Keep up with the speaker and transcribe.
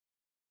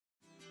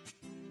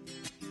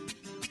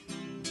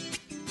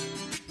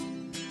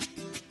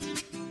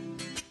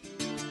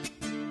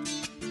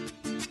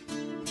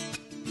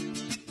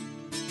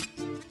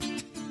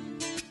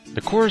The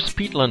course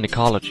Peatland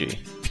Ecology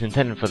is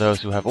intended for those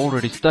who have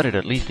already studied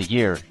at least a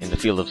year in the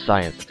field of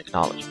science and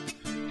technology.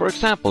 For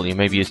example, you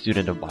may be a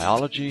student of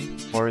biology,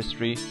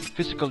 forestry,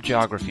 physical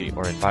geography,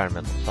 or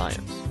environmental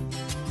science.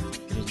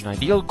 It is an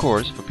ideal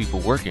course for people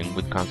working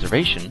with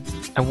conservation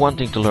and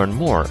wanting to learn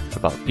more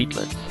about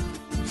peatlands.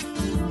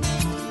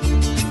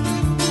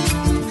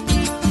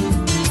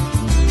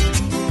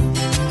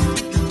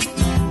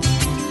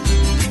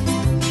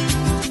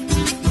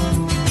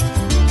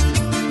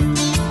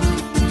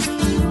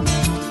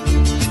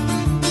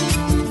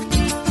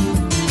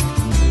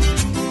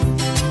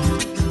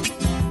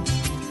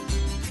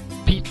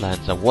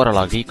 Peatlands are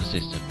waterlogged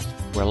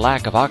ecosystems where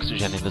lack of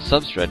oxygen in the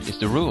substrate is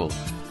the rule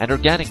and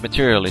organic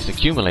material is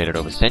accumulated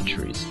over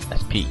centuries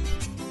as peat.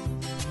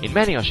 In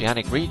many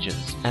oceanic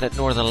regions and at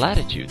northern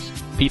latitudes,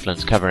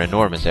 peatlands cover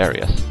enormous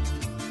areas.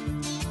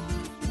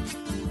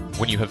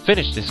 When you have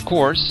finished this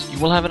course, you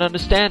will have an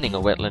understanding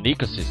of wetland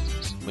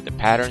ecosystems with the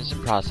patterns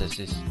and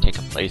processes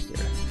taking place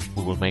there.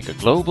 We will make a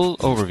global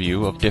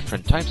overview of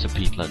different types of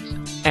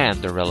peatlands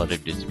and their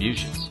relative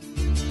distributions.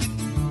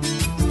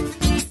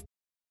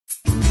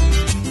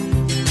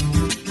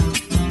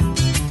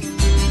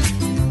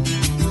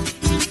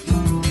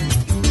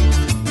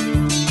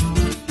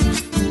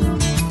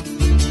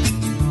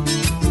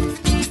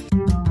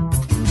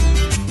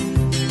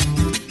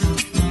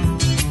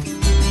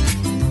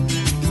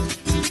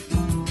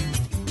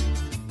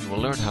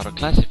 Learn how to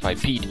classify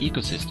peat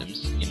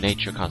ecosystems in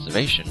nature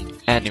conservation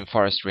and in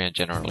forestry and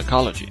general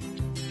ecology.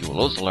 You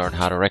will also learn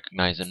how to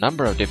recognize a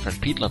number of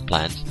different peatland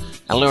plants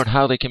and learn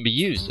how they can be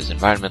used as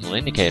environmental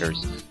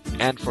indicators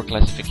and for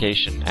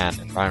classification and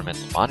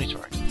environmental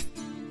monitoring.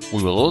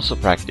 We will also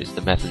practice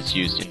the methods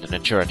used in the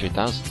Natura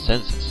 2000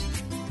 census.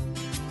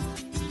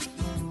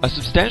 A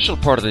substantial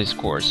part of this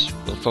course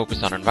will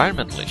focus on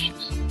environmental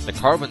issues. The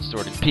carbon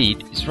stored in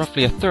peat is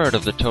roughly a third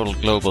of the total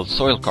global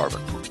soil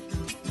carbon pool.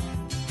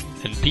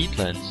 And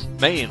peatlands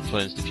may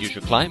influence the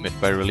future climate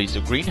by release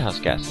of greenhouse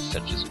gases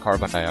such as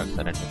carbon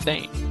dioxide and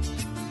methane.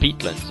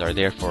 Peatlands are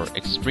therefore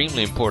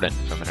extremely important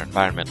from an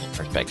environmental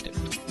perspective.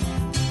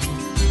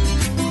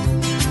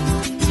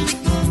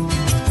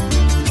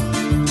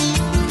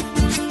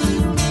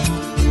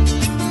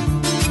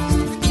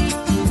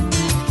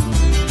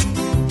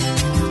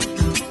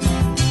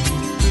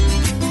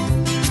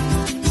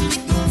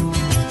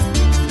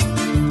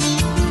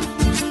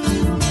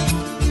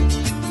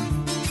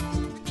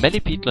 Many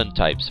peatland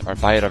types are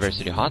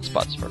biodiversity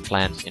hotspots for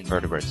plants,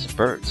 invertebrates, and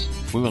birds.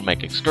 We will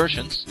make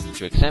excursions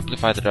to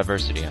exemplify the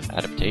diversity and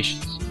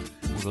adaptations.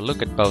 We will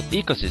look at both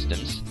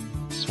ecosystems,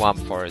 swamp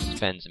forests,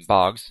 fens, and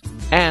bogs,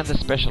 and the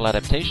special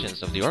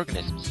adaptations of the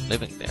organisms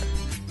living there.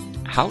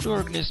 How do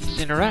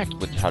organisms interact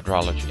with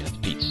hydrology and the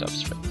peat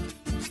substrate?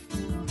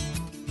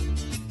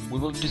 We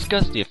will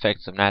discuss the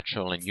effects of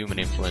natural and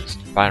human-influenced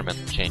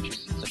environmental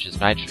changes, such as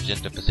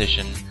nitrogen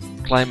deposition,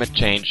 climate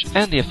change,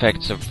 and the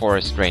effects of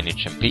forest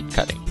drainage and peat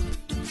cutting.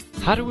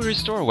 How do we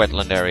restore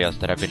wetland areas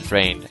that have been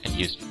drained and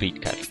used for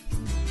peat cutting?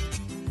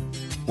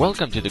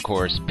 Welcome to the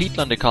course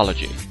Peatland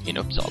Ecology in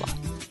Uppsala.